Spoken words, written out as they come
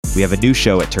We have a new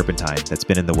show at Turpentine that's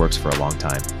been in the works for a long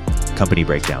time, Company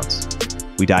Breakdowns.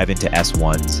 We dive into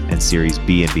S1s and Series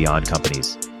B and beyond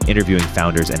companies, interviewing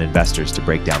founders and investors to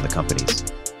break down the companies.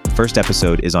 First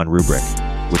episode is on Rubrik,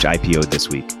 which IPO'd this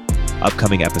week.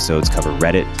 Upcoming episodes cover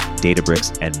Reddit,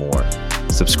 Databricks, and more.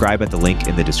 Subscribe at the link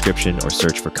in the description or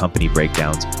search for Company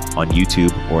Breakdowns on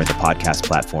YouTube or in the podcast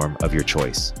platform of your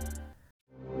choice.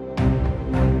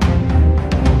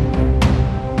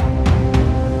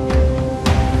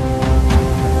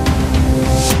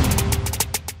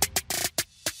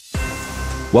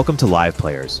 Welcome to Live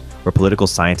Players, where political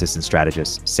scientists and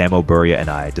strategists Samo Burya and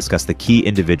I discuss the key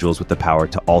individuals with the power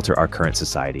to alter our current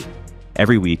society.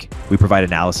 Every week, we provide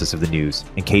analysis of the news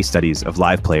and case studies of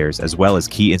live players as well as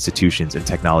key institutions and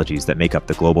technologies that make up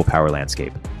the global power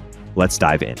landscape. Let's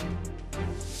dive in.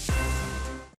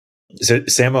 So,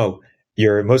 Samo,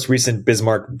 your most recent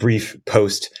Bismarck Brief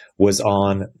post was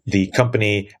on the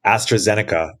company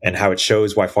AstraZeneca and how it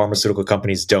shows why pharmaceutical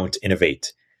companies don't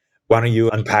innovate. Why don't you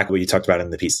unpack what you talked about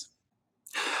in the piece?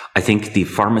 I think the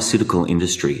pharmaceutical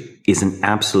industry is an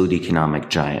absolute economic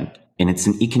giant, and it's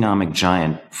an economic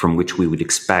giant from which we would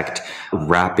expect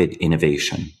rapid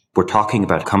innovation. We're talking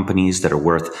about companies that are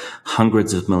worth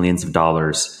hundreds of millions of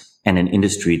dollars and an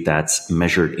industry that's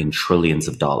measured in trillions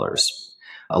of dollars.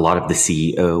 A lot of the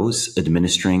CEOs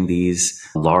administering these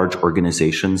large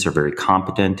organizations are very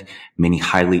competent. Many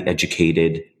highly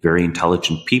educated, very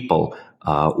intelligent people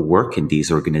work in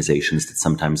these organizations that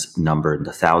sometimes number in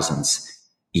the thousands,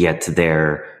 yet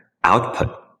their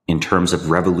output in terms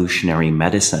of revolutionary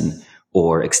medicine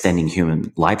or extending human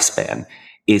lifespan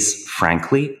is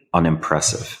frankly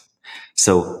unimpressive.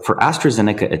 So for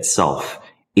AstraZeneca itself,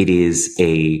 it is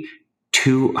a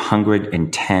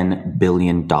 $210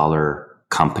 billion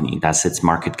company. That's its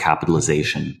market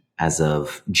capitalization as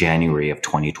of January of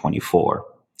 2024.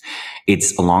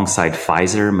 It's alongside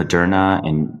Pfizer, Moderna,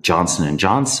 and Johnson &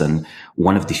 Johnson,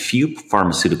 one of the few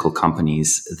pharmaceutical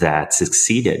companies that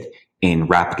succeeded in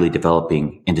rapidly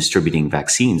developing and distributing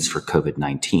vaccines for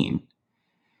COVID-19.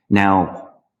 Now,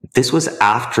 this was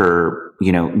after,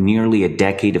 nearly a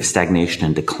decade of stagnation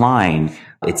and decline.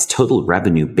 Its total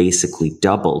revenue basically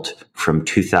doubled from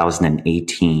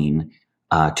 2018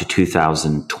 to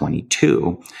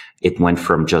 2022. It went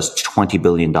from just $20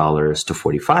 billion to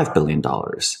 $45 billion.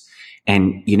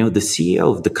 And, the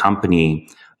CEO of the company,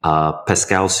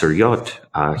 Pascal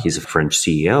Soriot, he's a French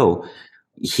CEO,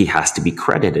 he has to be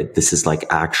credited. This is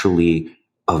actually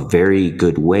a very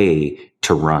good way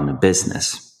to run a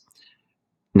business.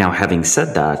 Now, having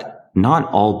said that,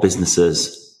 not all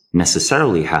businesses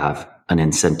necessarily have an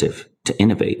incentive to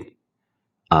innovate.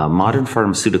 Modern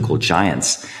pharmaceutical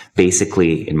giants,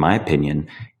 basically, in my opinion,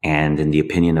 and in the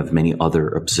opinion of many other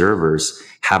observers,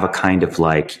 have a kind of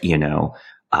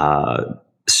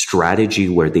strategy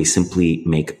where they simply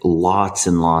make lots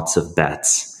and lots of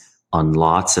bets on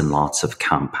lots and lots of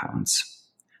compounds.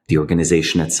 The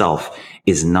organization itself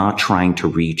is not trying to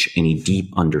reach any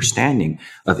deep understanding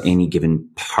of any given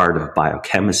part of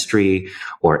biochemistry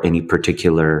or any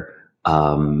particular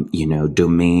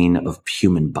domain of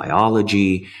human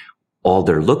biology. All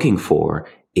they're looking for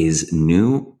is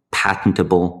new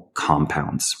patentable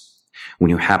compounds. When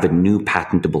you have a new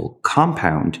patentable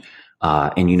compound,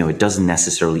 and it doesn't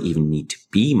necessarily even need to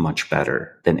be much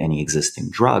better than any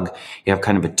existing drug, you have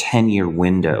kind of a 10-year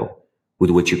window with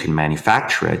which you can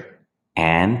manufacture it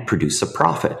and produce a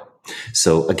profit.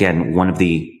 So again, one of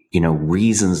the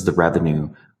reasons the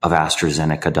revenue of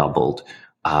AstraZeneca doubled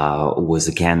was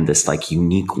again this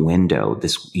unique window,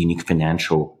 this unique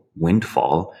financial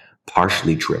windfall,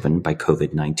 partially driven by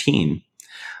COVID-19.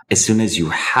 As soon as you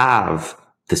have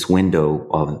this window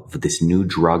of this new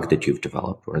drug that you've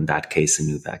developed, or in that case, a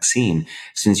new vaccine,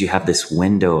 as soon as you have this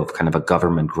window of kind of a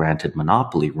government-granted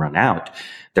monopoly run out,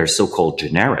 there are so-called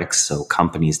generics, so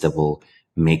companies that will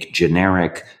make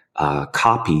generic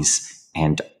copies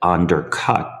and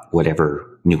undercut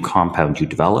whatever new compound you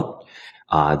develop.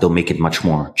 They'll make it much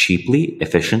more cheaply,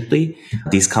 efficiently.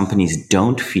 These companies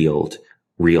don't field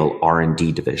real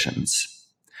R&D divisions.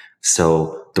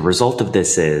 So the result of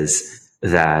this is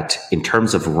that in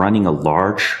terms of running a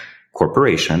large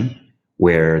corporation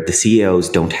where the CEOs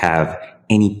don't have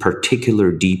any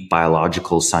particular deep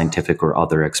biological, scientific, or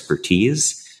other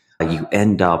expertise, you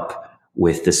end up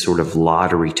with this sort of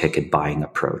lottery ticket buying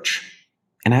approach.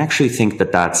 And I actually think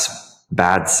that that's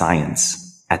bad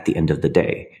science at the end of the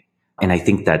day. And I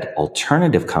think that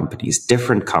alternative companies,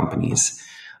 different companies,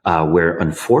 where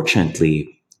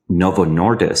unfortunately Novo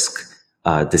Nordisk,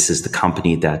 this is the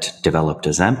company that developed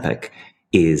Ozempic,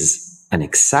 is an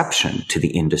exception to the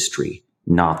industry,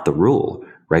 not the rule,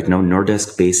 right? Novo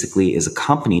Nordisk basically is a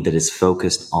company that is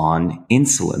focused on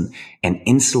insulin and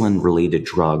insulin related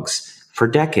drugs for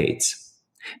decades.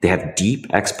 They have deep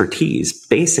expertise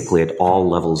basically at all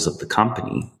levels of the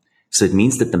company. So it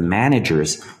means that the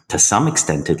managers, to some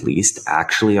extent at least,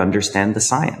 actually understand the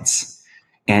science.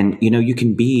 And, you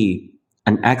can be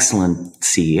an excellent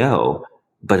CEO,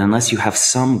 but unless you have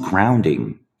some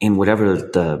grounding in whatever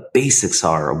the basics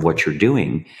are of what you're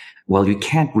doing, well, you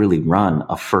can't really run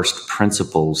a first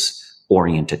principles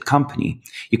oriented company.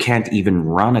 You can't even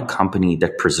run a company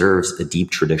that preserves a deep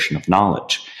tradition of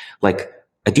knowledge. Like,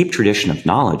 a deep tradition of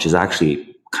knowledge is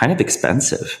actually kind of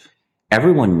expensive.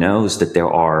 Everyone knows that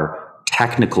there are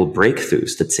technical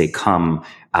breakthroughs that say come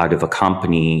out of a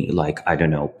company like, I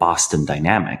don't know, Boston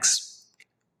Dynamics.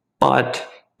 But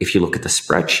if you look at the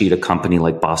spreadsheet, a company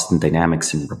like Boston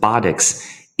Dynamics in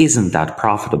robotics isn't that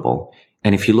profitable.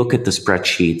 And if you look at the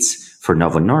spreadsheets for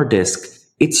Novo Nordisk,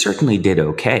 it certainly did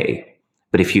okay.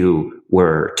 But if you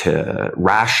were to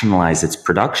rationalize its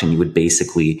production, you would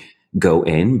basically go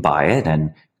in, buy it,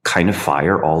 and kind of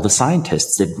fire all the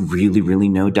scientists that really, really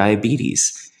know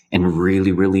diabetes and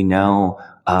really, really know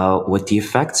what the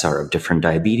effects are of different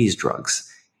diabetes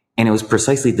drugs. And it was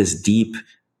precisely this deep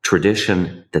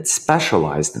tradition that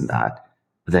specialized in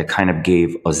that kind of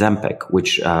gave Ozempic,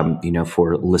 which,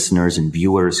 for listeners and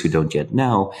viewers who don't yet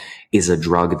know, is a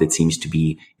drug that seems to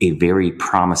be a very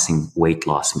promising weight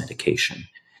loss medication.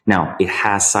 Now, it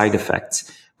has side effects,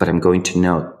 but I'm going to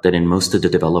note that in most of the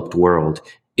developed world,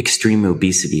 extreme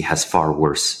obesity has far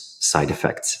worse side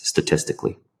effects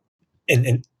statistically.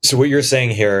 And so what you're saying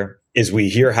here is we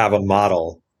here have a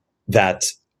model that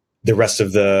the rest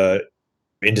of the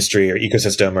industry or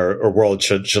ecosystem or world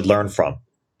should learn from,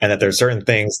 and that there are certain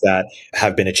things that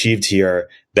have been achieved here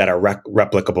that are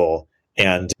replicable,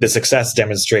 and the success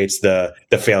demonstrates the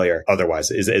failure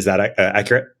otherwise. Is that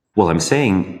accurate? Well, I'm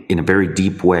saying in a very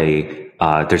deep way,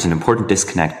 there's an important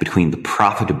disconnect between the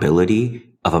profitability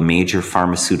of a major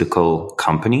pharmaceutical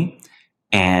company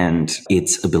and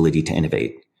its ability to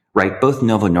innovate, right? Both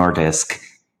Novo Nordisk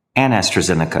and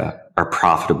AstraZeneca are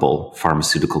profitable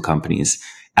pharmaceutical companies.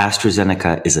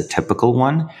 AstraZeneca is a typical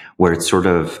one where it sort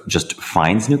of just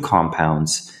finds new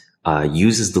compounds,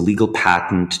 uses the legal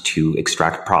patent to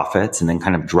extract profits, and then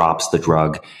kind of drops the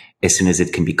drug as soon as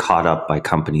it can be caught up by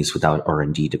companies without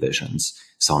R&D divisions.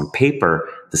 So on paper,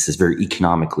 this is very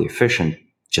economically efficient,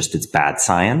 just it's bad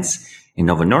science. And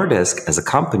Novo Nordisk, as a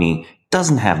company,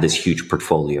 doesn't have this huge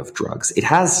portfolio of drugs. It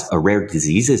has a rare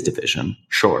diseases division,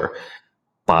 sure,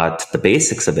 but the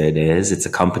basics of it is it's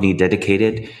a company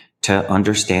dedicated to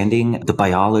understanding the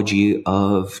biology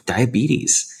of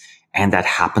diabetes. And that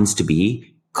happens to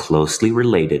be closely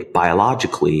related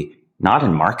biologically, not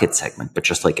in market segment, but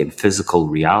just like in physical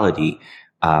reality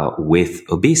with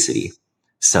obesity.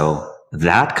 So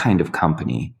that kind of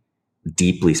company,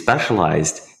 deeply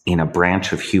specialized in a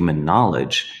branch of human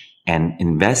knowledge and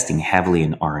investing heavily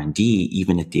in R&D,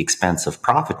 even at the expense of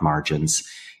profit margins,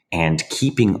 and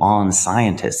keeping on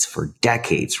scientists for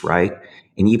decades, right?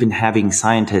 And even having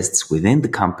scientists within the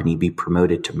company be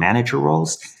promoted to manager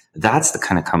roles, that's the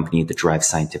kind of company that drives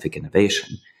scientific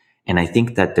innovation. And I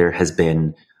think that there has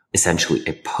been essentially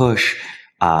a push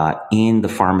in the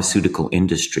pharmaceutical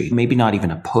industry, maybe not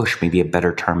even a push, maybe a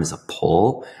better term is a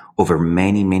pull over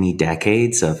many, many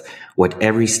decades of what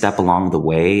every step along the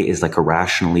way is like a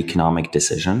rational economic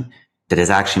decision that has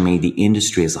actually made the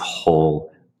industry as a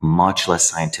whole much less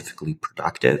scientifically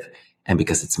productive. And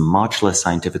because it's much less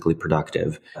scientifically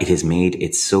productive, it has made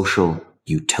its social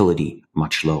utility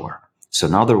much lower. So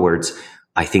in other words,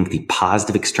 I think the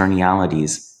positive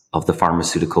externalities of the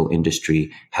pharmaceutical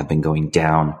industry have been going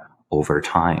down over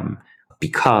time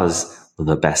because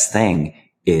the best thing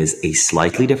is a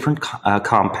slightly different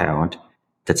compound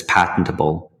that's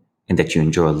patentable and that you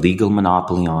enjoy a legal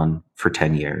monopoly on for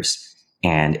 10 years.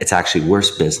 And it's actually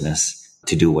worse business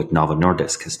to do what Novo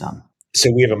Nordisk has done. So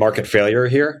we have a market failure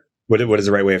here? What is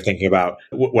the right way of thinking about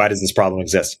why does this problem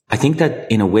exist? I think that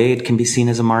in a way it can be seen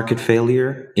as a market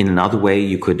failure. In another way,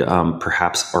 you could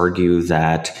perhaps argue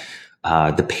that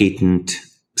the patent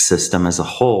system as a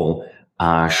whole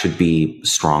should be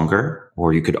stronger,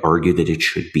 or you could argue that it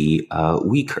should be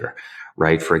weaker,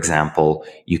 right? For example,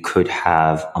 you could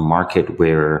have a market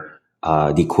where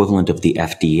the equivalent of the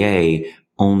FDA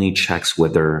only checks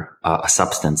whether a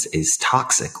substance is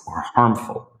toxic or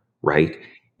harmful, right?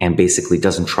 And basically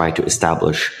doesn't try to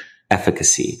establish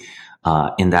efficacy.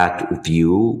 In that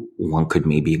view, one could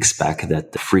maybe expect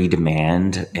that the free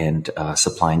demand and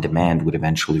supply and demand would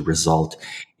eventually result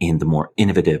in the more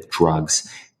innovative drugs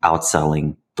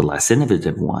outselling the less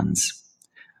innovative ones.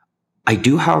 I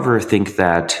do, however, think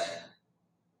that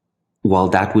while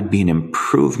that would be an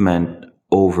improvement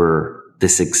over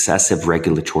this excessive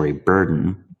regulatory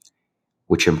burden,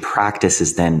 which in practice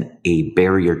is then a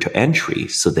barrier to entry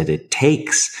so that it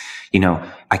takes,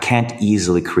 I can't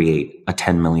easily create a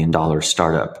 $10 million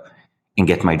startup and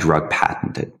get my drug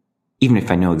patented, even if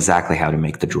I know exactly how to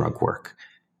make the drug work,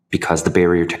 because the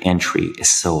barrier to entry is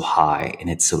so high and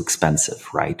it's so expensive,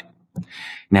 right?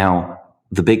 Now,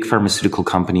 the big pharmaceutical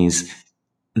companies,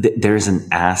 there's an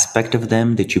aspect of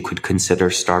them that you could consider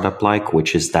startup-like,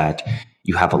 which is that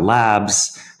you have a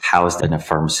labs housed in a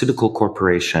pharmaceutical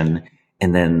corporation,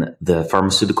 and then the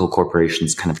pharmaceutical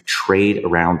corporations kind of trade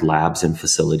around labs and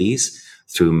facilities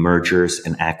through mergers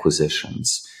and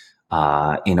acquisitions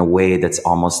in a way that's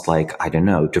almost like,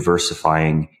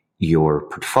 diversifying your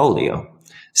portfolio.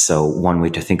 So one way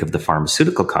to think of the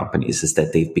pharmaceutical companies is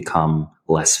that they've become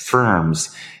less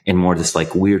firms and more this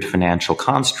like weird financial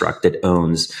construct that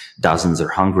owns dozens or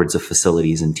hundreds of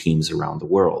facilities and teams around the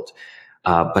world.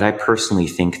 But I personally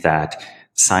think that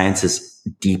science is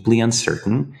deeply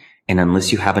uncertain. And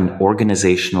unless you have an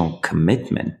organizational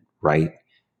commitment, right,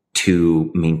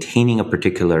 to maintaining a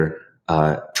particular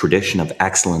tradition of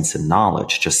excellence in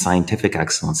knowledge, just scientific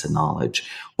excellence in knowledge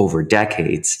over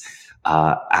decades,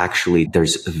 actually,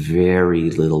 there's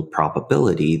very little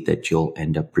probability that you'll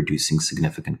end up producing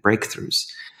significant breakthroughs.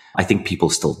 I think people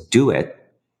still do it,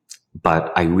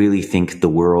 but I really think the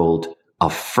world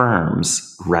of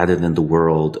firms rather than the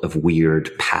world of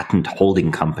weird patent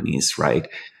holding companies, right?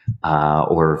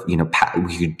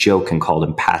 We could joke and call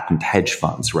them patent hedge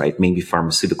funds, right? Maybe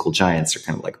pharmaceutical giants are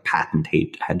kind of like patent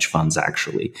hedge funds,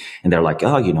 actually. And they're like,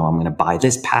 I'm going to buy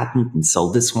this patent and sell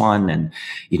this one and,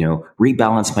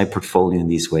 rebalance my portfolio in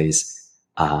these ways.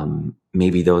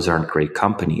 Maybe those aren't great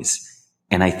companies.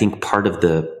 And I think part of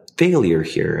the failure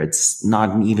here, it's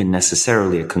not even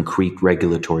necessarily a concrete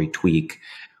regulatory tweak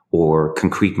or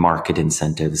concrete market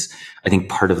incentives. I think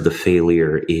part of the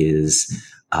failure is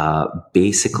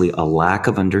basically a lack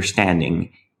of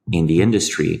understanding in the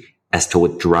industry as to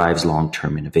what drives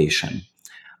long-term innovation.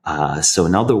 So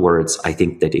in other words, I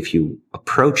think that if you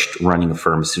approached running a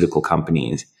pharmaceutical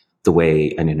company the way,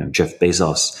 Jeff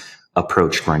Bezos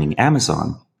approached running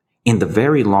Amazon, in the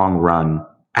very long run,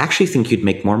 I actually think you'd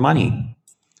make more money.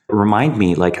 Remind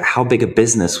me, like, how big a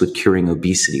business would curing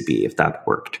obesity be if that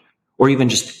worked? Or even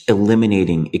just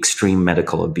eliminating extreme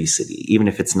medical obesity, even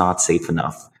if it's not safe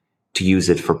enough to use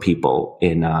it for people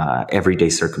in everyday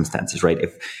circumstances, right?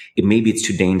 If maybe it's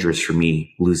too dangerous for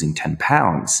me losing 10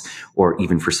 pounds or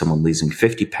even for someone losing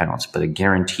 50 pounds, but I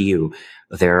guarantee you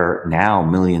there are now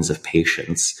millions of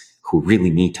patients who really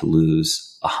need to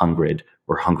lose 100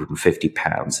 or 150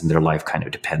 pounds and their life kind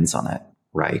of depends on it,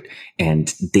 right?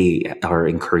 And they are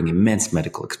incurring immense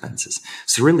medical expenses.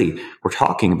 So really, we're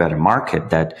talking about a market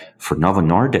that for Novo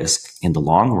Nordisk in the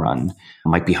long run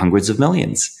might be hundreds of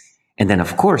millions. And then,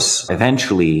 of course,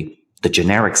 eventually the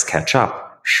generics catch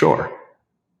up, sure.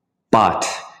 But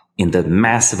in the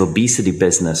massive obesity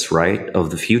business, right,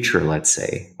 of the future, let's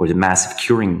say, or the massive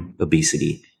curing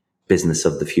obesity business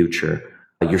of the future,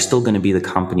 you're still going to be the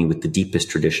company with the deepest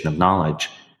tradition of knowledge.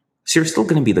 So you're still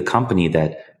going to be the company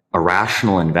that a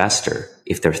rational investor,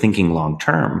 if they're thinking long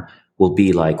term, will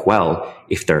be like, well,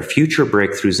 if there are future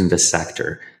breakthroughs in this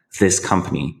sector, this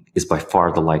company is by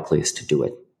far the likeliest to do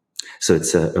it. So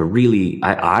it's a really,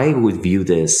 I would view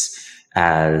this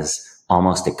as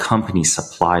almost a company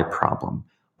supply problem.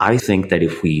 I think that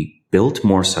if we built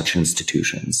more such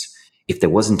institutions, if there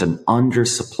wasn't an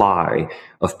undersupply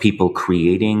of people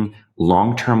creating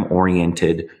long-term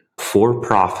oriented,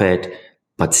 for-profit,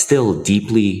 but still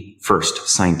deeply first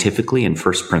scientifically and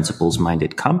first principles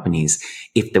minded companies,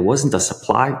 if there wasn't a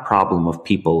supply problem of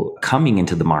people coming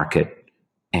into the market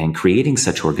and creating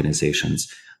such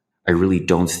organizations, I really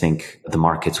don't think the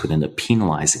markets would end up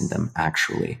penalizing them,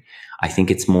 actually. I think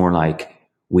it's more like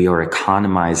we are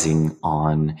economizing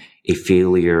on a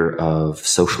failure of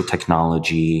social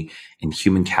technology and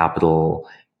human capital,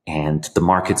 and the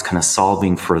market's kind of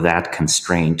solving for that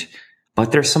constraint.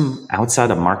 But there's some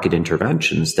outside of market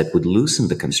interventions that would loosen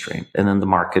the constraint. And then the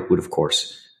market would, of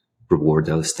course, reward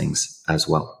those things as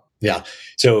well. Yeah.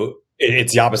 So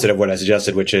it's the opposite of what I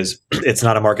suggested, which is it's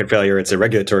not a market failure. It's a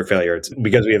regulatory failure. It's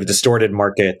because we have a distorted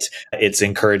market. It's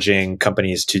encouraging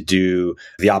companies to do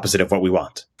the opposite of what we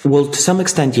want. Well, to some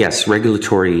extent, yes,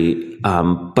 regulatory.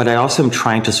 But I also am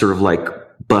trying to sort of like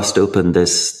bust open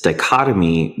this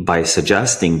dichotomy by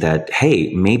suggesting that,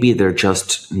 hey, maybe there are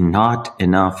just not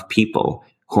enough people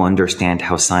who understand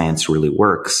how science really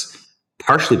works,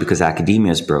 partially because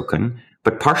academia is broken,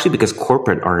 but partially because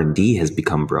corporate R&D has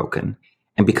become broken.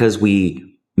 And because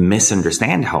we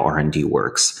misunderstand how R&D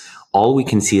works, all we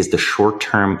can see is the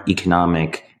short-term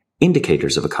economic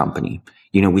indicators of a company.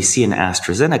 We see an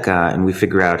AstraZeneca and we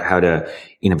figure out how to,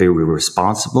 in a very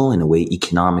responsible, in a way,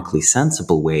 economically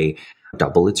sensible way,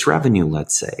 double its revenue,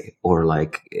 let's say, or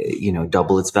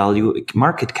double its value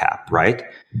market cap, right?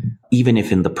 Even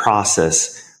if in the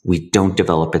process, we don't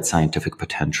develop its scientific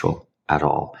potential at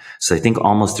all. So I think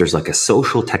almost there's like a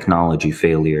social technology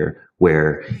failure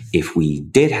where if we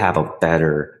did have a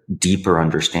better, deeper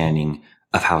understanding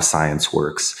of how science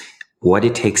works, what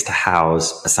it takes to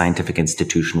house a scientific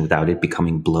institution without it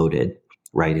becoming bloated,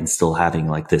 right? And still having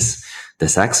like this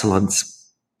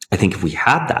excellence. I think if we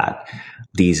had that,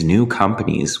 these new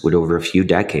companies would over a few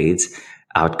decades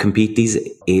outcompete these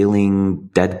ailing,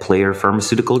 dead player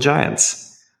pharmaceutical giants.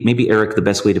 Maybe, Eric, the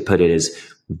best way to put it is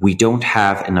we don't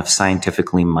have enough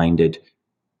scientifically minded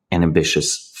and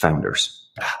ambitious founders.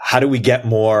 How do we get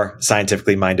more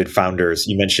scientifically minded founders?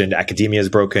 You mentioned academia is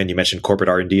broken. You mentioned corporate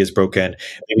R&D is broken.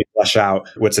 Maybe flesh out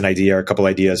what's an idea or a couple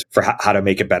ideas for how to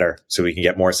make it better so we can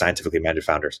get more scientifically minded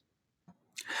founders.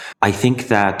 I think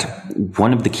that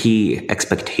one of the key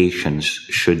expectations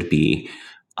should be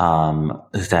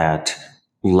that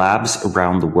labs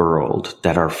around the world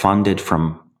that are funded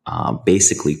from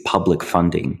basically public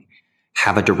funding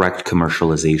have a direct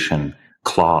commercialization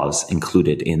clause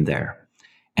included in there.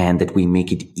 And that we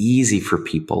make it easy for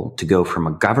people to go from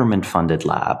a government-funded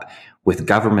lab with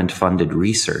government-funded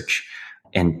research,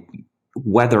 and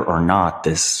whether or not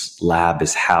this lab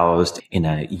is housed in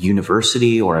a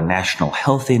university or a national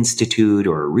health institute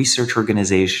or a research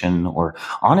organization, or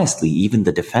honestly, even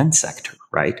the defense sector,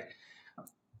 right?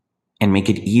 And make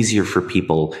it easier for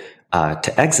people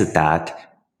to exit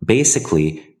that.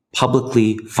 Basically,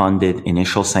 publicly funded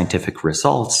initial scientific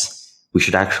results, we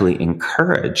should actually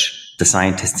encourage the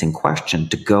scientists in question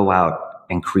to go out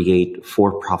and create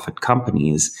for-profit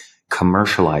companies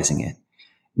commercializing it.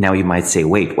 Now you might say,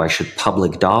 wait, why should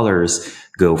public dollars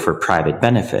go for private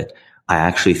benefit? I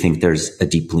actually think there's a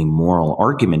deeply moral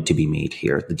argument to be made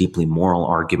here. The deeply moral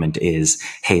argument is,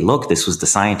 hey, look, this was the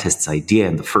scientist's idea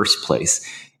in the first place.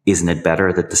 Isn't it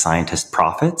better that the scientist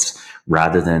profits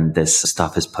rather than this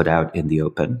stuff is put out in the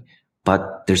open?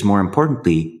 But there's more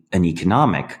importantly an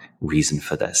economic reason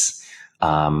for this.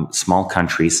 Small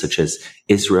countries such as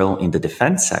Israel in the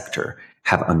defense sector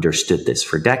have understood this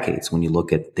for decades. When you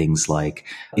look at things like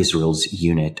Israel's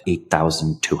unit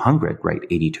 8,200, right,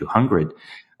 8,200,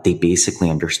 they basically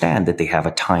understand that they have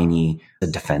a tiny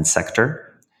defense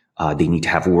sector. They need to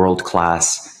have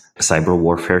world-class cyber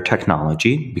warfare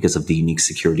technology because of the unique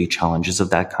security challenges of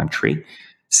that country.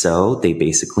 So they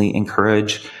basically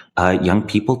encourage young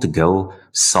people to go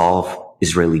solve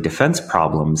Israeli defense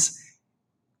problems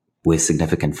with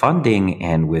significant funding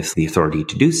and with the authority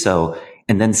to do so,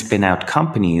 and then spin out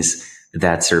companies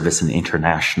that service an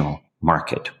international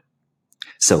market.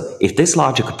 So if this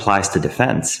logic applies to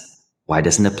defense, why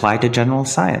doesn't it apply to general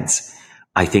science?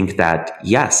 I think that,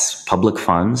 yes, public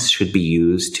funds should be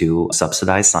used to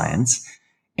subsidize science,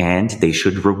 and they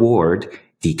should reward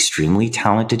the extremely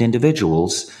talented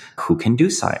individuals who can do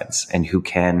science and who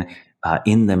can,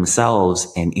 in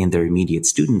themselves and in their immediate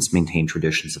students, maintain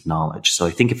traditions of knowledge. So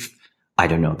I think if,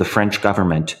 the French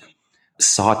government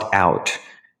sought out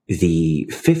the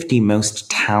 50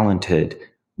 most talented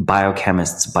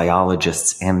biochemists,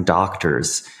 biologists, and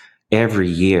doctors every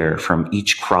year from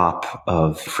each crop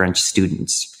of French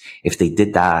students, if they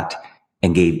did that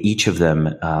and gave each of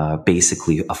them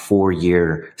basically a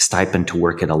 4-year stipend to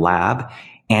work at a lab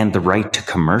and the right to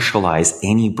commercialize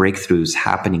any breakthroughs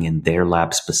happening in their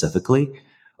lab specifically,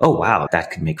 oh, wow, that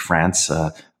could make France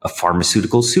a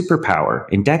pharmaceutical superpower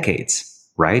in decades,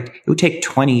 right? It would take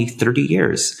 20, 30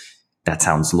 years. That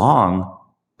sounds long,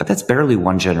 but that's barely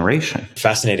one generation.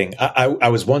 Fascinating. I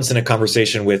was once in a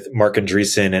conversation with Mark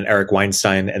Andreessen and Eric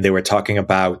Weinstein, and they were talking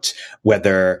about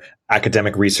whether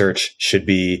academic research should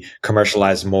be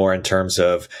commercialized more in terms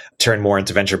of turn more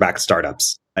into venture-backed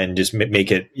startups and just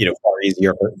make it, far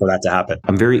easier for that to happen.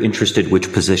 I'm very interested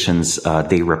which positions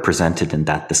they represented in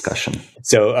that discussion.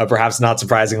 So perhaps not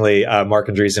surprisingly, Mark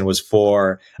Andreessen was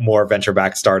for more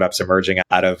venture-backed startups emerging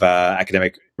out of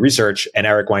academic research, and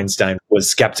Eric Weinstein was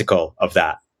skeptical of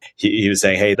that. He was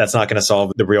saying, hey, that's not going to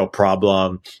solve the real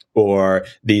problem, or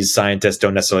these scientists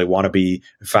don't necessarily want to be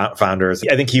founders.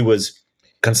 I think he was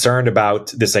concerned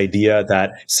about this idea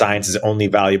that science is only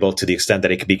valuable to the extent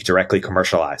that it can be directly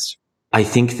commercialized. I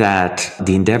think that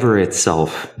the endeavor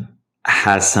itself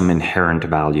has some inherent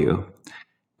value.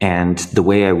 And the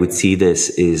way I would see this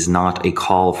is not a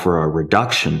call for a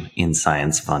reduction in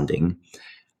science funding,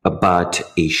 but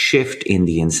a shift in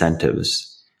the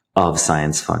incentives of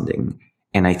science funding.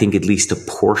 And I think at least a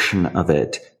portion of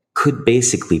it could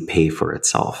basically pay for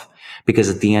itself. Because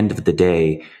at the end of the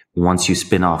day, once you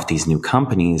spin off these new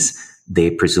companies, they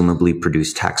presumably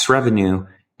produce tax revenue,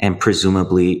 and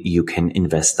presumably you can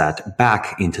invest that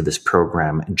back into this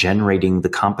program, generating the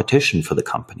competition for the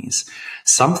companies.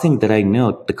 Something that I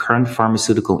note the current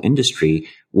pharmaceutical industry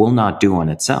will not do on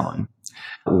its own.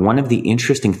 One of the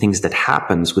interesting things that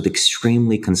happens with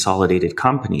extremely consolidated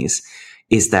companies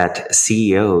is that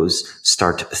CEOs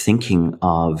start thinking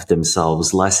of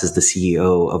themselves less as the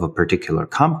CEO of a particular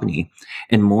company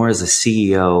and more as a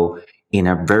CEO in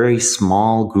a very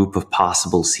small group of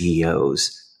possible CEOs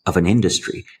of an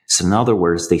industry. So in other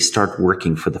words, they start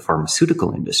working for the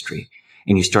pharmaceutical industry,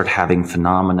 and you start having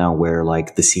phenomena where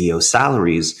like the CEO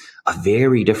salaries of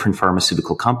very different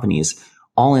pharmaceutical companies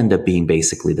all end up being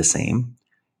basically the same.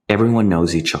 Everyone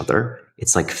knows each other.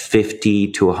 It's like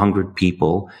 50 to 100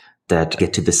 people that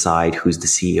get to decide who's the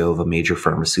CEO of a major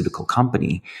pharmaceutical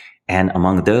company. And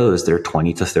among those, there are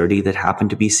 20 to 30 that happen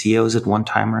to be CEOs at one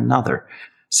time or another.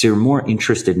 So you're more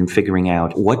interested in figuring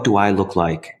out, what do I look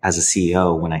like as a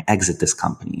CEO when I exit this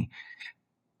company,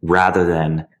 rather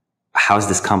than how's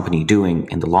this company doing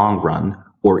in the long run,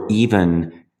 or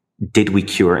even did we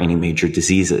cure any major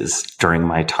diseases during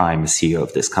my time as CEO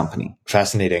of this company?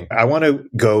 Fascinating. I want to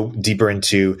go deeper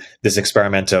into this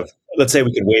experiment of, let's say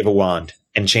we could wave a wand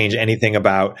and change anything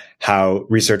about how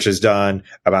research is done,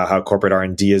 about how corporate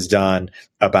R&D is done,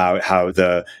 about how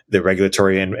the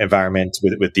regulatory environment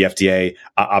with the FDA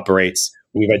operates.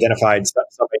 We've identified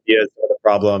some ideas, some of the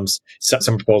problems,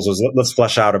 some proposals. Let's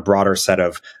flesh out a broader set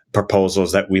of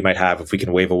proposals that we might have if we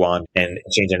can wave a wand and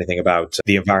change anything about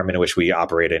the environment in which we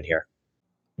operate in here.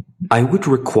 I would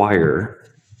require,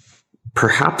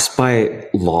 perhaps by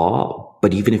law,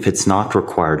 but even if it's not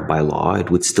required by law, it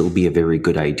would still be a very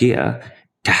good idea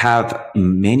to have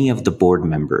many of the board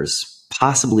members,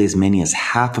 possibly as many as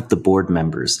half of the board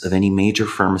members of any major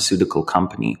pharmaceutical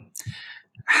company,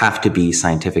 have to be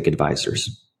scientific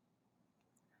advisors.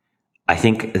 I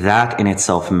think that in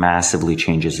itself massively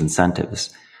changes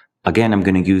incentives. Again, I'm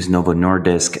going to use Novo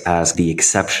Nordisk as the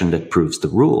exception that proves the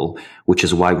rule, which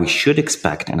is why we should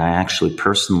expect, and I actually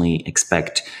personally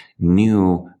expect,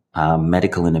 new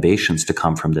medical innovations to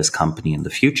come from this company in the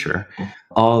future,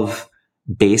 of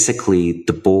basically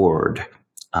the board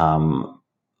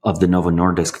of the Novo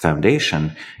Nordisk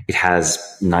Foundation. It has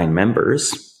 9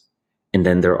 members. And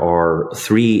then there are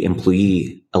 3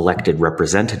 employee elected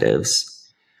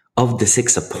representatives. Of the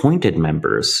 6 appointed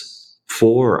members,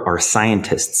 4 are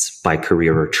scientists by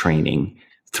career or training,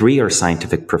 3 are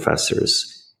scientific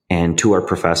professors, and 2 are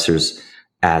professors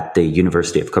at the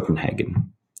University of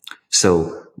Copenhagen.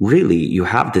 So really, you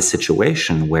have this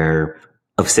situation where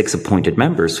of 6 appointed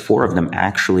members, 4 of them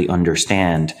actually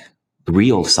understand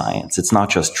real science. It's not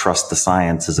just trust the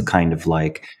science as a kind of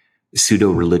like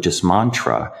pseudo-religious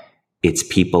mantra. It's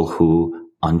people who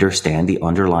understand the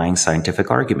underlying scientific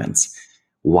arguments.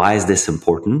 Why is this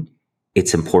important?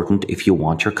 It's important if you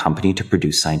want your company to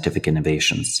produce scientific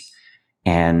innovations.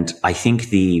 And I think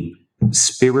the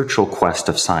spiritual quest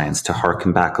of science, to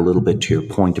harken back a little bit to your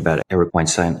point about Eric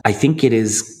Weinstein, I think it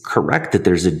is correct that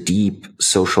there's a deep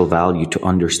social value to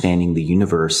understanding the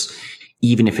universe,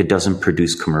 even if it doesn't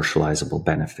produce commercializable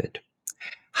benefit.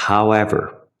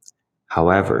 However,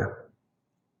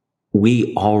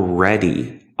 we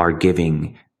already are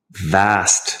giving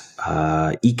vast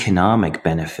economic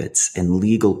benefits and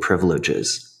legal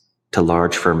privileges to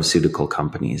large pharmaceutical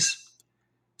companies.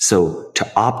 So to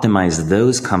optimize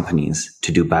those companies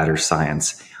to do better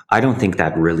science, I don't think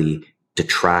that really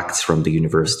detracts from the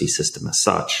university system as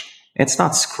such. It's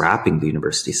not scrapping the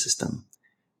university system,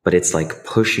 but it's like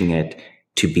pushing it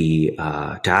to be,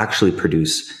 to actually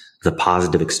produce the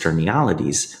positive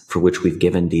externalities for which we've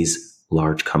given these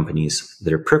large companies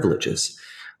their privileges.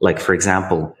 Like, for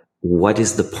example, what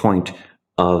is the point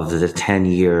of the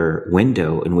 10-year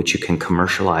window in which you can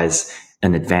commercialize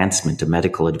an advancement, a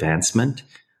medical advancement,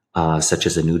 such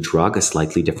as a new drug, a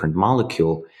slightly different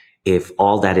molecule, if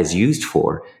all that is used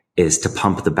for is to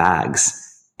pump the bags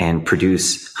and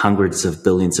produce hundreds of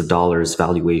billions of dollars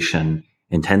valuation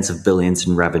and tens of billions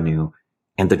in revenue,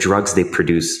 and the drugs they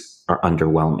produce are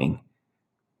underwhelming?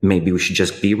 Maybe we should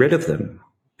just be rid of them.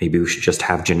 Maybe we should just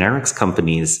have generics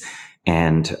companies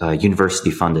and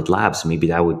university-funded labs. Maybe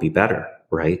that would be better,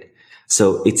 right?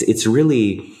 So it's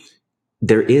really,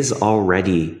 there is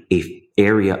already a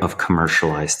area of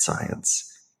commercialized science.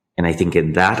 And I think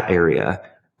in that area,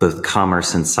 both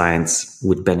commerce and science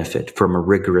would benefit from a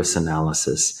rigorous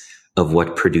analysis of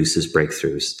what produces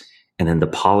breakthroughs. And then the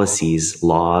policies,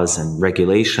 laws, and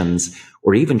regulations,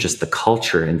 or even just the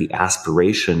culture and the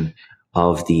aspiration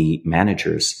of the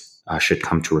managers should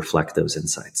come to reflect those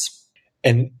insights.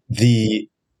 And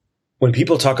when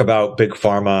people talk about big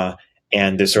pharma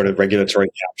and the sort of regulatory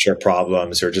capture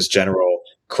problems or just general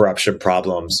corruption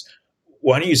problems,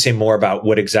 why don't you say more about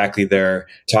what exactly they're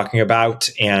talking about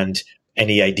and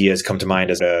any ideas come to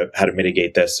mind as to how to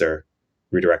mitigate this or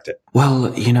redirect it?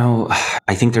 Well,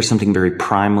 I think there's something very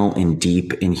primal and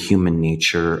deep in human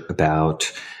nature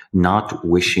about not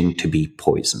wishing to be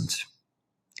poisoned.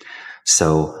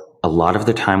 So a lot of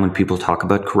the time when people talk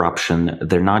about corruption,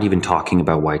 they're not even talking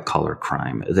about white collar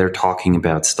crime. They're talking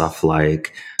about stuff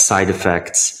like side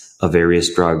effects of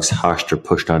various drugs hushed or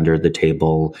pushed under the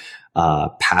table,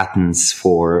 patents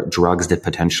for drugs that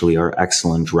potentially are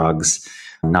excellent drugs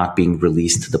not being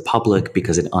released to the public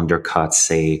because it undercuts,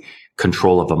 say,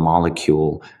 control of a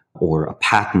molecule or a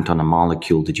patent on a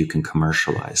molecule that you can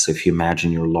commercialize. So if you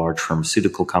imagine you're a large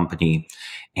pharmaceutical company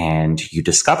and you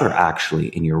discover actually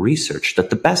in your research that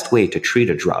the best way to treat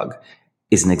a drug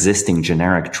is an existing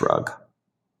generic drug,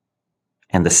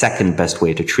 and the second best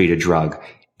way to treat a drug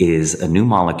is a new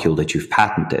molecule that you've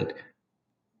patented,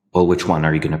 well, which one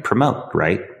are you going to promote,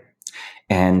 right?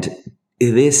 And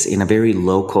this, in a very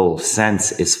local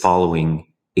sense, is following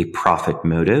a profit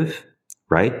motive,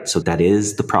 right? So that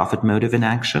is the profit motive in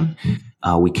action.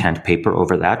 We can't paper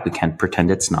over that. We can't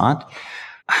pretend it's not.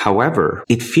 However,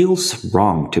 it feels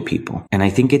wrong to people. And I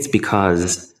think it's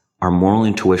because our moral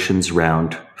intuitions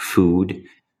around food,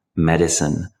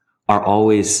 medicine are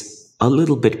always a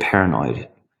little bit paranoid,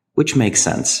 which makes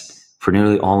sense. For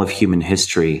nearly all of human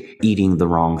history, eating the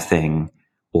wrong thing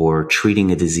or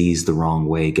treating a disease the wrong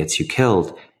way gets you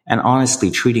killed. And honestly,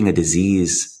 treating a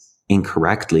disease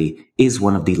incorrectly is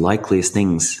one of the likeliest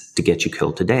things to get you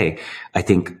killed today. I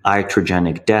think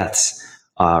iatrogenic deaths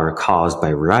are caused by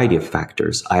a variety of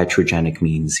factors. Iatrogenic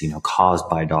means, caused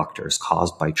by doctors,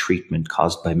 caused by treatment,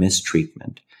 caused by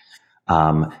mistreatment.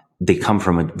 They come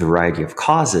from a variety of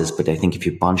causes, but I think if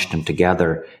you bunch them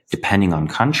together, depending on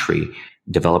country,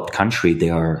 developed country, they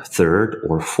are third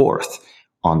or fourth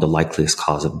on the likeliest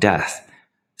cause of death.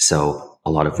 So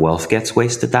a lot of wealth gets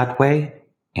wasted that way,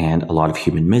 and a lot of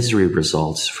human misery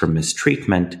results from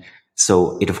mistreatment.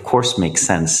 So it of course makes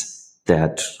sense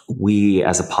that we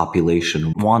as a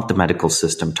population want the medical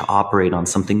system to operate on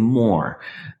something more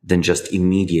than just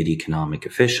immediate economic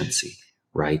efficiency,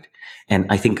 right? And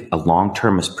I think a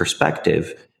long-termist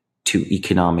perspective to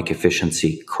economic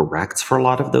efficiency corrects for a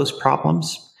lot of those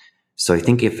problems. So I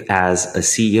think if as a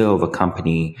CEO of a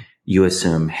company, you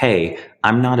assume, hey,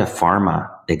 I'm not a pharma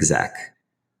exec,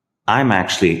 I'm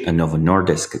actually a Novo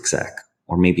Nordisk exec,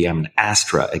 or maybe I'm an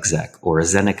Astra exec or a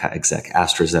Zeneca exec.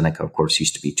 AstraZeneca, of course,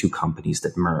 used to be two companies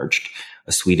that merged,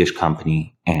 a Swedish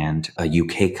company and a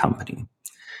UK company.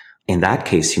 In that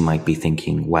case, you might be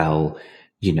thinking, well,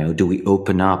 do we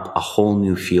open up a whole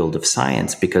new field of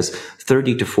science? Because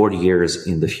 30 to 40 years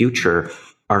in the future,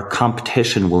 our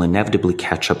competition will inevitably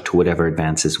catch up to whatever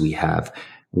advances we have.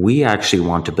 We actually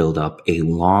want to build up a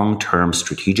long-term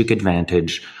strategic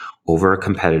advantage over our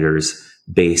competitors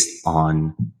based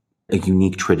on a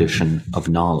unique tradition of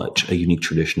knowledge, a unique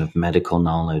tradition of medical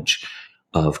knowledge,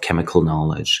 of chemical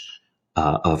knowledge,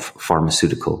 of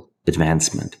pharmaceutical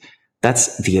advancement.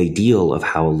 That's the ideal of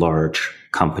how a large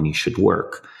company should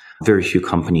work. Very few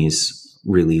companies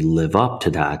really live up to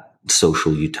that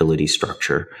social utility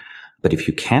structure. But if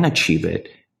you can achieve it,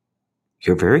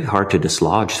 you're very hard to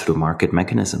dislodge through market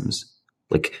mechanisms.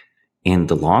 Like in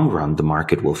the long run, the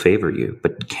market will favor you,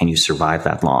 but can you survive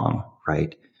that long,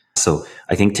 right? So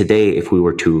I think today, if we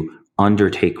were to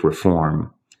undertake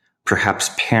reform,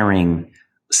 perhaps pairing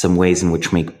some ways in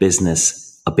which make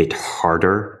business a bit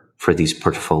harder for these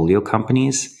portfolio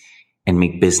companies and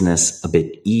make business a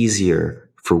bit easier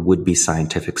for would-be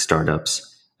scientific startups,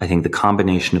 I think the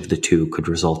combination of the two could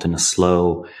result in a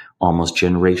slow, almost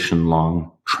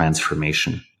generation-long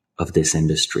transformation of this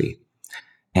industry.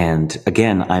 And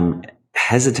again, I'm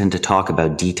hesitant to talk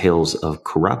about details of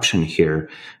corruption here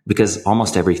because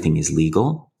almost everything is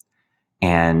legal.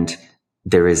 And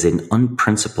there is an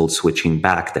unprincipled switching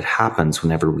back that happens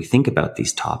whenever we think about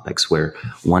these topics, where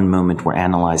one moment we're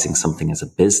analyzing something as a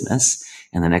business,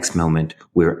 and the next moment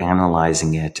we're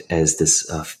analyzing it as this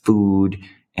food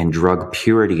and drug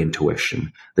purity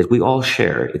intuition that we all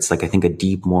share. It's like, I think, a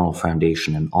deep moral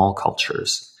foundation in all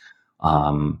cultures.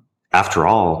 After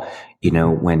all,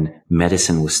 when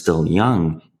medicine was still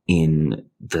young in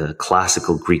the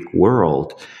classical Greek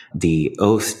world, the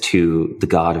oath to the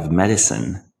god of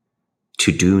medicine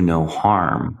to do no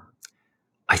harm,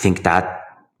 I think that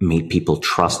made people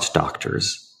trust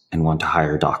doctors and want to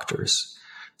hire doctors.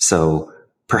 So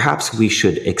perhaps we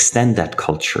should extend that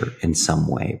culture in some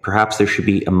way. Perhaps there should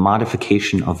be a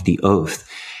modification of the oath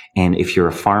And if you're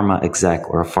a pharma exec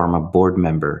or a pharma board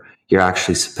member, you're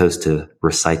actually supposed to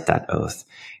recite that oath.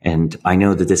 And I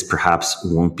know that this perhaps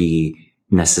won't be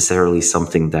necessarily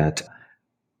something that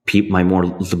my more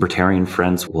libertarian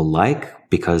friends will like,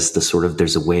 because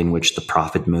there's a way in which the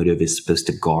profit motive is supposed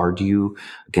to guard you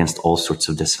against all sorts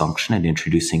of dysfunction, and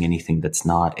introducing anything that's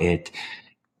not it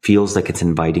feels like it's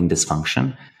inviting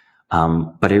dysfunction.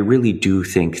 But I really do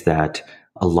think that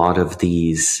a lot of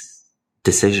these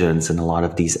decisions and a lot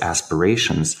of these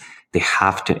aspirations, they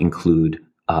have to include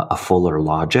a fuller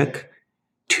logic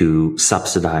to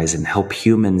subsidize and help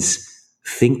humans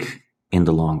think in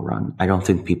the long run. I don't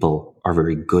think people are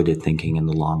very good at thinking in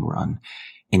the long run.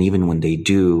 And even when they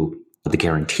do, the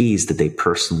guarantees that they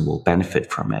personally will benefit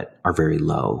from it are very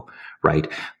low, right?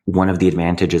 One of the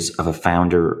advantages of a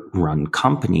founder-run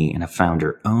company and a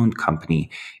founder-owned company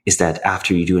is that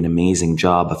after you do an amazing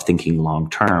job of thinking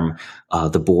long-term,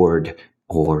 the board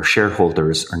or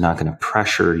shareholders are not going to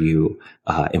pressure you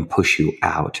and push you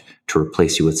out to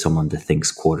replace you with someone that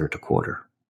thinks quarter to quarter.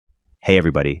 Hey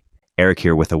everybody, Eric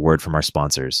here with a word from our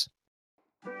sponsors.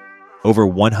 Over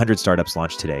 100 startups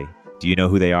launched today. Do you know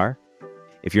who they are?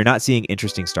 If you're not seeing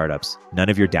interesting startups, none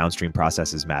of your downstream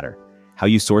processes matter. How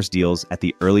you source deals at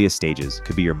the earliest stages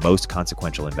could be your most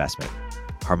consequential investment.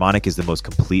 Harmonic is the most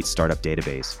complete startup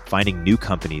database, finding new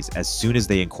companies as soon as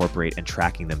they incorporate and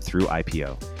tracking them through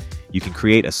IPO. You can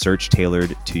create a search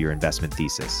tailored to your investment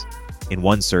thesis. In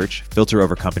one search, filter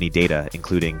over company data,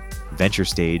 including venture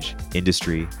stage,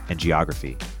 industry, and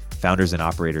geography, founders and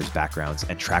operators' backgrounds,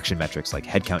 and traction metrics like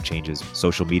headcount changes,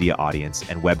 social media audience,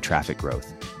 and web traffic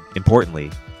growth. Importantly,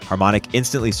 Harmonic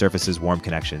instantly surfaces warm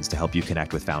connections to help you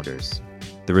connect with founders.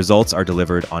 The results are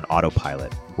delivered on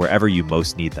autopilot, wherever you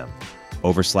most need them,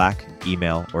 over Slack,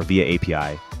 email, or via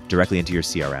API, directly into your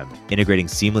CRM, integrating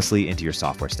seamlessly into your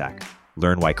software stack.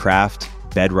 Learn why Craft,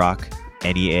 Bedrock,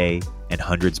 NEA, and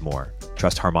hundreds more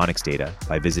trust Harmonic's data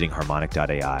by visiting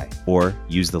harmonic.ai or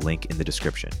use the link in the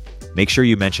description. Make sure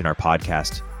you mention our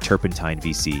podcast, Turpentine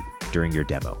VC, during your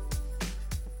demo.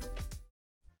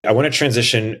 I want to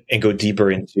transition and go deeper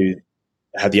into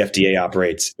how the FDA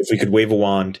operates. If we could wave a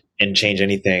wand and change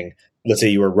anything, let's say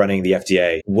you were running the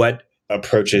FDA, what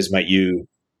approaches might you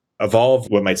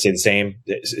evolve? What might stay the same?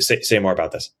 Say more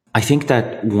about this. I think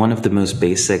that one of the most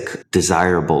basic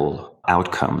desirable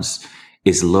outcomes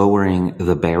is lowering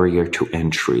the barrier to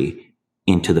entry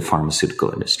into the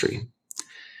pharmaceutical industry.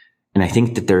 And I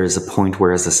think that there is a point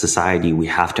where as a society, we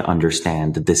have to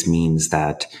understand that this means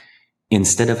that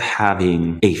instead of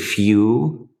having a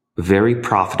few very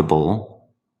profitable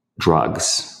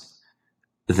drugs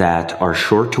that are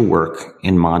sure to work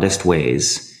in modest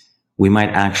ways, we might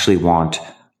actually want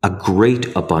a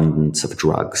great abundance of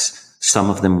drugs,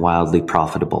 some of them wildly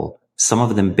profitable, some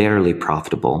of them barely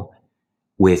profitable,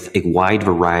 with a wide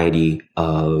variety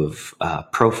of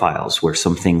profiles where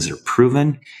some things are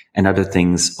proven and other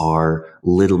things are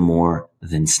little more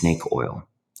than snake oil.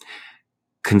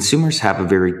 Consumers have a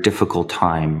very difficult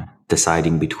time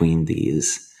deciding between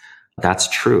these. That's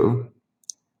true.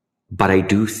 But I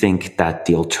do think that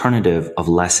the alternative of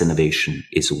less innovation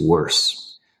is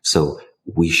worse. So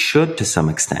we should, to some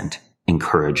extent,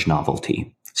 encourage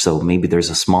novelty. So maybe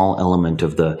there's a small element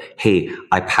of hey,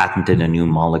 I patented a new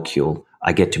molecule.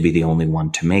 I get to be the only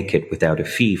one to make it without a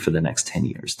fee for the next 10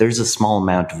 years. There's a small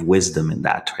amount of wisdom in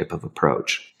that type of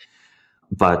approach.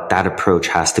 But that approach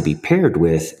has to be paired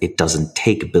with, it doesn't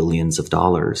take billions of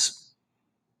dollars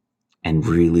and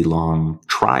really long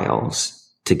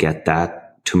trials to get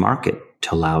that to market,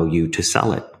 to allow you to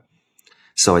sell it.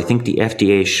 So I think the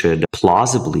FDA should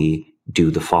plausibly do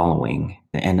the following.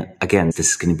 And again,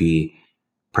 this is going to be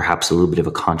perhaps a little bit of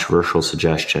a controversial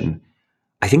suggestion.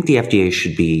 I think the FDA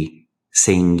should be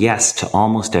saying yes to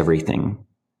almost everything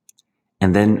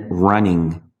and then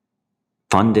running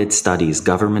funded studies,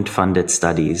 government-funded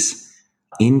studies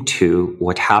into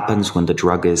what happens when the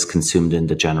drug is consumed in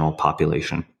the general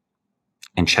population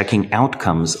and checking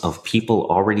outcomes of people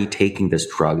already taking this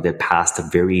drug that passed a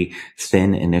very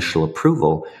thin initial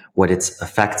approval, what its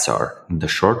effects are in the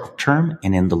short term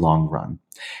and in the long run.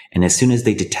 And as soon as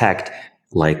they detect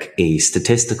like a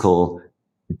statistical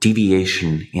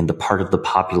deviation in the part of the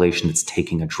population that's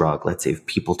taking a drug, let's say if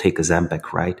people take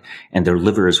Ozempic, right, and their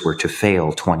livers were to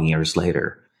fail 20 years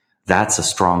later, that's a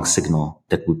strong signal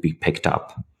that would be picked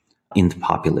up in the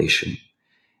population.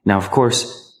 Now, of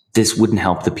course, this wouldn't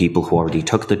help the people who already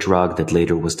took the drug that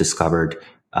later was discovered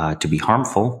to be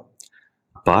harmful.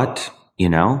 But,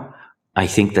 I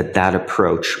think that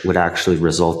approach would actually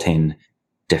result in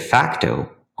de facto,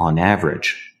 on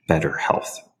average, better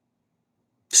health.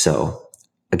 So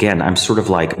again, I'm sort of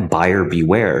like buyer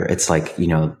beware. It's like,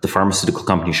 the pharmaceutical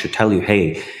company should tell you,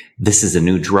 hey, this is a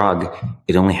new drug.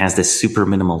 It only has this super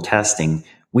minimal testing.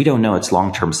 We don't know its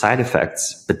long-term side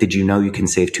effects, but did you know you can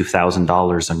save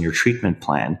 $2,000 on your treatment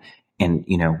plan? And,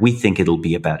 we think it'll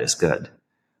be about as good.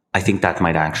 I think that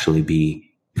might actually be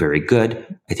very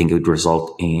good. I think it would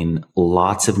result in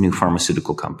lots of new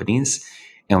pharmaceutical companies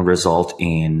and result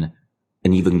in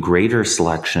an even greater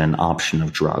selection and option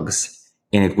of drugs.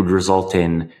 And it would result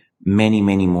in many,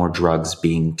 many more drugs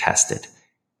being tested.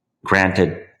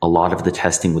 Granted, a lot of the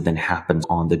testing would then happen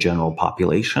on the general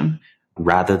population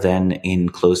rather than in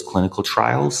closed clinical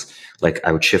trials. Like,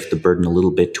 I would shift the burden a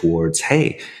little bit towards,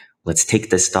 hey, let's take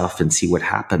this stuff and see what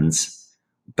happens.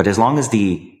 But as long as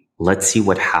the let's see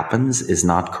what happens is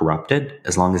not corrupted,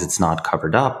 as long as it's not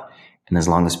covered up, and as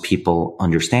long as people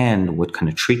understand what kind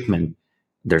of treatment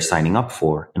they're signing up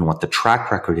for and what the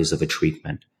track record is of a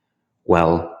treatment,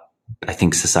 well, I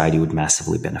think society would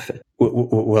massively benefit.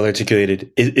 Well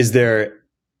articulated. Is there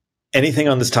anything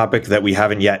on this topic that we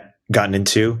haven't yet gotten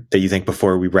into that you think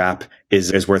before we wrap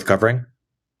is worth covering?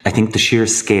 I think the sheer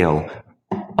scale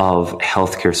of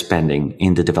healthcare spending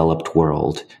in the developed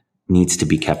world needs to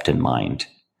be kept in mind.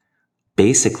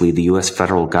 Basically, the US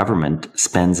federal government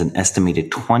spends an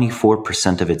estimated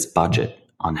 24% of its budget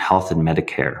on health and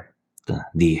Medicare,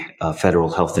 the federal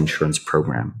health insurance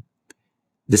program.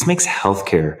 This makes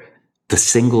healthcare the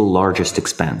single largest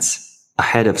expense,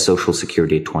 ahead of Social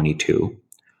Security at 22%,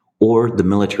 or the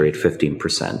military at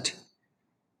 15%.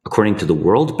 According to the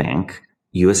World Bank,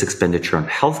 US expenditure on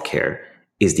healthcare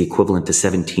is the equivalent to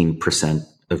 17%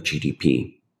 of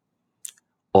GDP.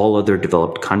 All other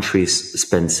developed countries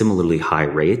spend similarly high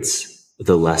rates,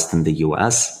 though less than the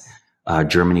US.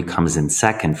 Germany comes in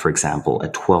second, for example,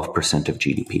 at 12% of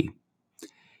GDP.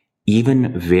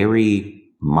 Even very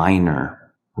minor,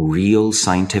 real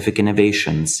scientific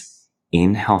innovations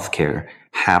in healthcare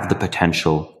have the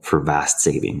potential for vast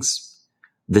savings.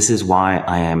 This is why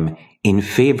I am in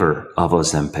favor of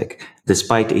Ozempic,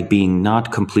 despite it being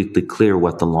not completely clear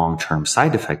what the long-term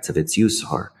side effects of its use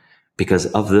are. Because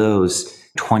of those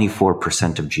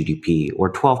 24% of GDP,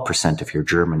 or 12% if you're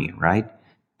Germany, right?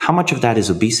 How much of that is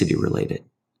obesity related?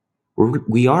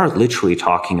 We are literally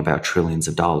talking about trillions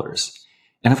of dollars.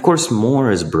 And of course,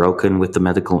 more is broken with the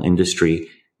medical industry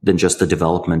than just the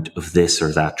development of this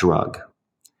or that drug.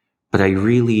 But I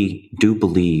really do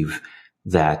believe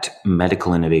that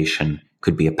medical innovation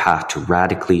could be a path to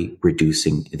radically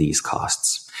reducing these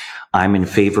costs. I'm in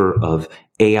favor of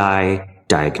AI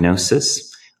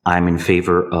diagnosis. I'm in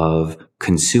favor of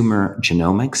consumer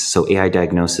genomics. So AI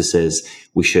diagnosis is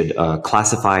we should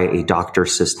classify a doctor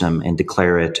system and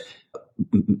declare it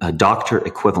a doctor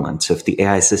equivalent. So if the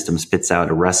AI system spits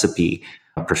out a recipe,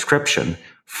 a prescription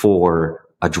for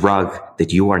a drug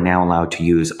that you are now allowed to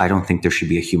use, I don't think there should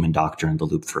be a human doctor in the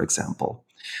loop, for example.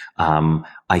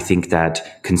 I think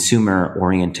that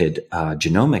consumer-oriented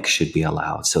genomics should be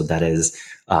allowed. So that is,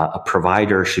 a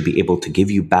provider should be able to give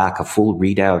you back a full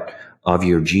readout of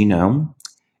your genome,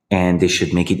 and they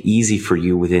should make it easy for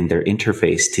you within their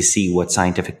interface to see what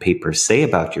scientific papers say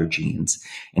about your genes.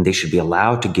 And they should be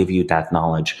allowed to give you that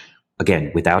knowledge,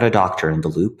 again, without a doctor in the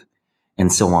loop,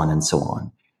 and so on and so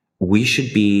on. We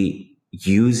should be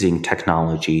using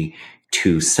technology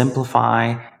to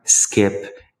simplify,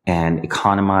 skip, and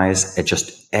economize at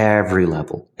just every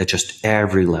level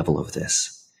of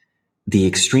this. The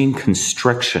extreme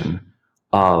constriction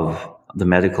of the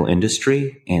medical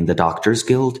industry and the Doctors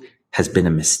Guild has been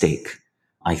a mistake.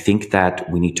 I think that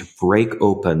we need to break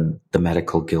open the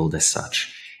medical guild as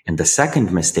such. And the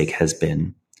second mistake has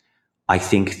been, I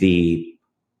think, the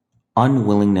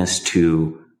unwillingness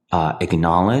to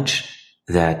acknowledge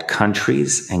that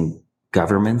countries and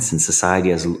governments and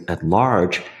society at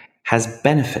large has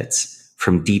benefits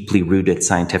from deeply rooted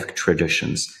scientific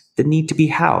traditions that need to be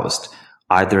housed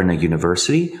either in a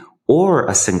university or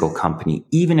a single company,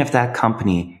 even if that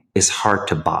company is hard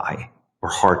to buy or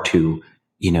hard to,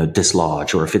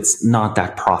 dislodge, or if it's not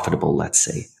that profitable, let's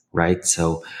say, right?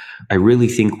 So I really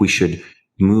think we should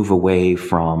move away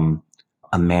from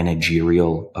a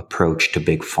managerial approach to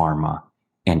big pharma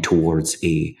and towards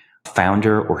a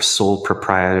founder or sole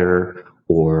proprietor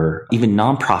or even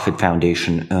nonprofit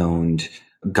foundation owned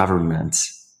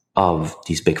governments of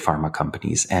these big pharma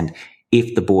companies. And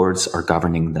if the boards are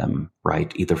governing them,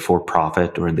 right, either for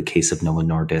profit or in the case of Novo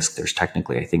Nordisk, there's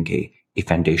technically, I think, a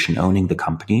foundation owning the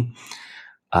company,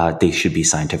 they should be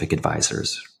scientific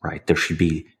advisors, right? There should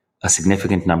be a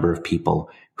significant number of people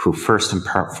who first and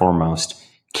foremost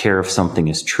care if something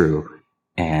is true,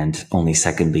 and only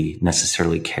secondly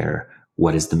necessarily care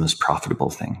what is the most profitable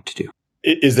thing to do.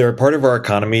 Is there a part of our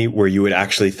economy where you would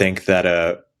actually think that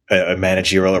a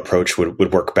managerial approach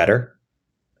would work better?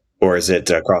 Or is it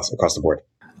across the board?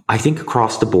 I think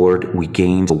across the board, we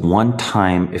gained a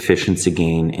one-time efficiency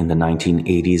gain in the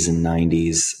 1980s and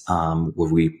 90s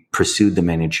where we pursued the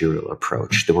managerial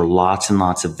approach. There were lots and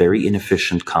lots of very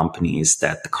inefficient companies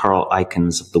that the Carl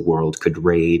Icahns of the world could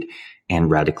raid and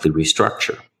radically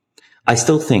restructure. I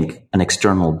still think an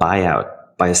external buyout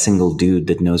by a single dude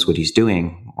that knows what he's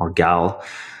doing or gal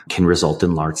can result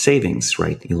in large savings,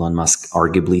 right? Elon Musk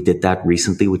arguably did that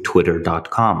recently with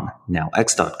Twitter.com, now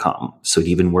X.com. So it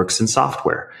even works in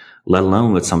software, let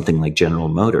alone with something like General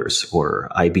Motors or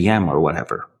IBM or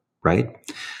whatever, right?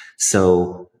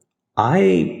 So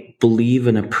I believe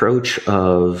an approach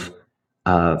of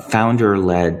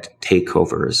founder-led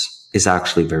takeovers is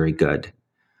actually very good.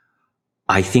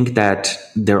 I think that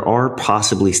there are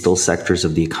possibly still sectors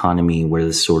of the economy where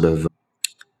this sort of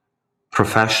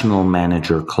professional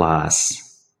manager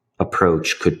class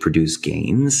approach could produce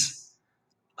gains.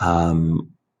 But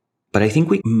I think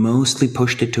we mostly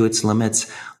pushed it to its limits.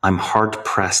 I'm hard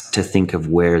pressed to think of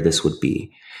where this would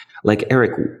be. Like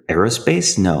Eric,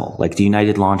 aerospace? No. Like the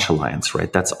United Launch Alliance,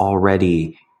 right? That's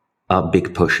already a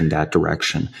big push in that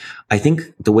direction. I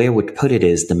think the way I would put it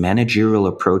is the managerial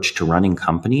approach to running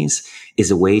companies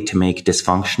is a way to make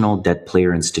dysfunctional dead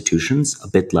player institutions a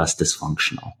bit less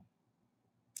dysfunctional.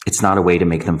 It's not a way to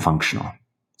make them functional.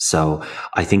 So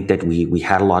I think that we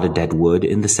had a lot of dead wood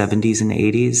in the 70s and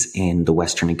 80s in the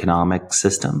Western economic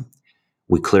system.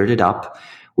 We cleared it up,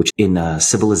 which in a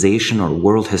civilization or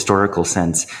world historical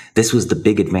sense, this was the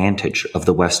big advantage of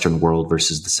the Western world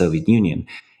versus the Soviet Union.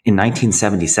 In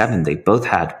 1977, they both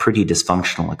had pretty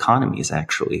dysfunctional economies,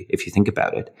 actually, if you think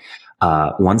about it.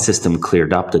 One system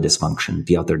cleared up the dysfunction,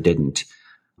 the other didn't.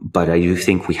 But I do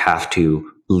think we have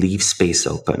to leave space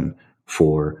open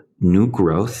for new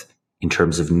growth in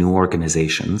terms of new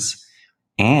organizations.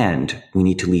 And we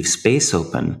need to leave space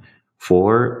open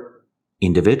for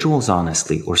individuals,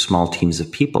 honestly, or small teams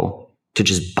of people to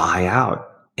just buy out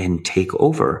and take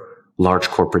over large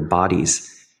corporate bodies.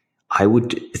 I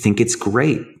would think it's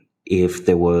great if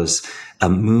there was a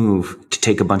move to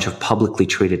take a bunch of publicly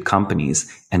traded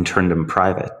companies and turn them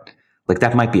private. Like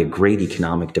that might be a great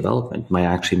economic development, might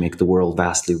actually make the world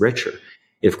vastly richer.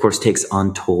 It, of course, takes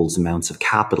untold amounts of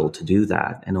capital to do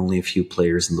that, and only a few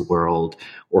players in the world,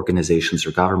 organizations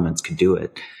or governments could do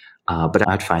it. But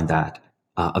I'd find that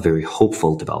a very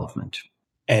hopeful development.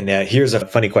 And here's a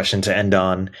funny question to end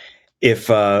on. If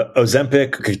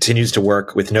Ozempic continues to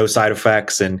work with no side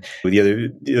effects, and with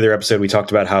the other episode we talked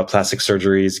about how plastic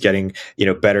surgery is getting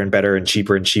better and better and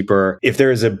cheaper. If there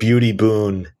is a beauty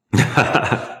boon,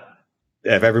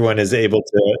 if everyone is able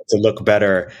to look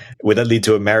better, would that lead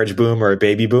to a marriage boom or a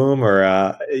baby boom, or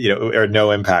or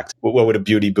no impact? What would a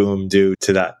beauty boom do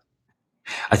to that?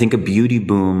 I think a beauty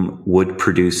boom would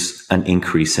produce an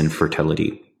increase in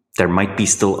fertility. There might be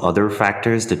still other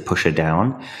factors that push it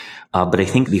down. But I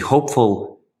think the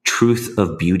hopeful truth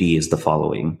of beauty is the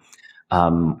following.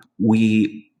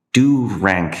 We do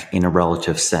rank in a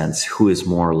relative sense who is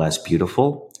more or less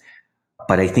beautiful,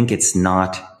 but I think it's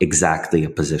not exactly a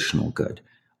positional good.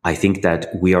 I think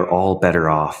that we are all better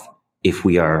off if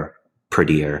we are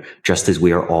prettier, just as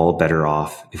we are all better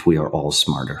off if we are all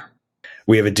smarter.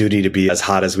 We have a duty to be as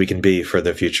hot as we can be for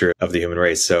the future of the human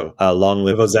race. So long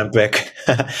live Ozempic.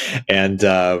 And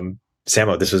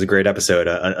Samo, this was a great episode.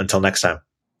 Until next time.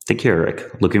 Thank you,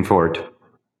 Eric. Looking forward.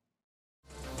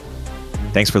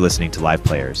 Thanks for listening to Live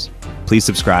Players. Please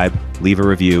subscribe, leave a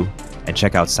review, and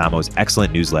check out Samo's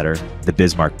excellent newsletter, The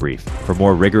Bismarck Brief, for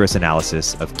more rigorous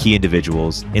analysis of key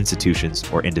individuals, institutions,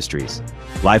 or industries.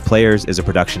 Live Players is a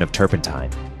production of Turpentine,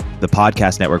 the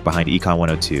podcast network behind Econ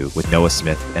 102 with Noah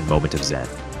Smith and Moment of Zen.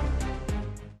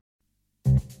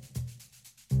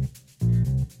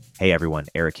 Hey everyone,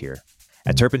 Eric here.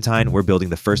 At Turpentine, we're building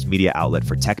the first media outlet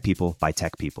for tech people by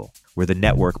tech people. We're the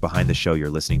network behind the show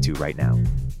you're listening to right now.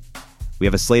 We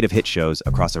have a slate of hit shows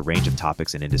across a range of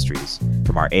topics and industries,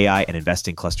 from our AI and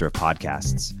investing cluster of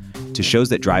podcasts to shows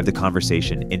that drive the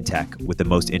conversation in tech with the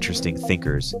most interesting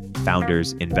thinkers,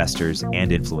 founders, investors,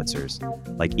 and influencers,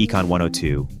 like Econ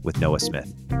 102 with Noah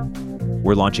Smith.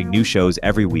 We're launching new shows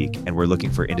every week, and we're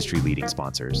looking for industry-leading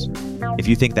sponsors. If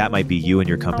you think that might be you and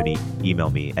your company, email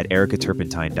me at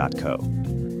ericaturpentine.co.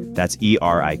 That's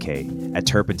ERIK at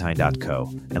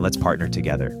turpentine.co, and let's partner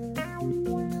together.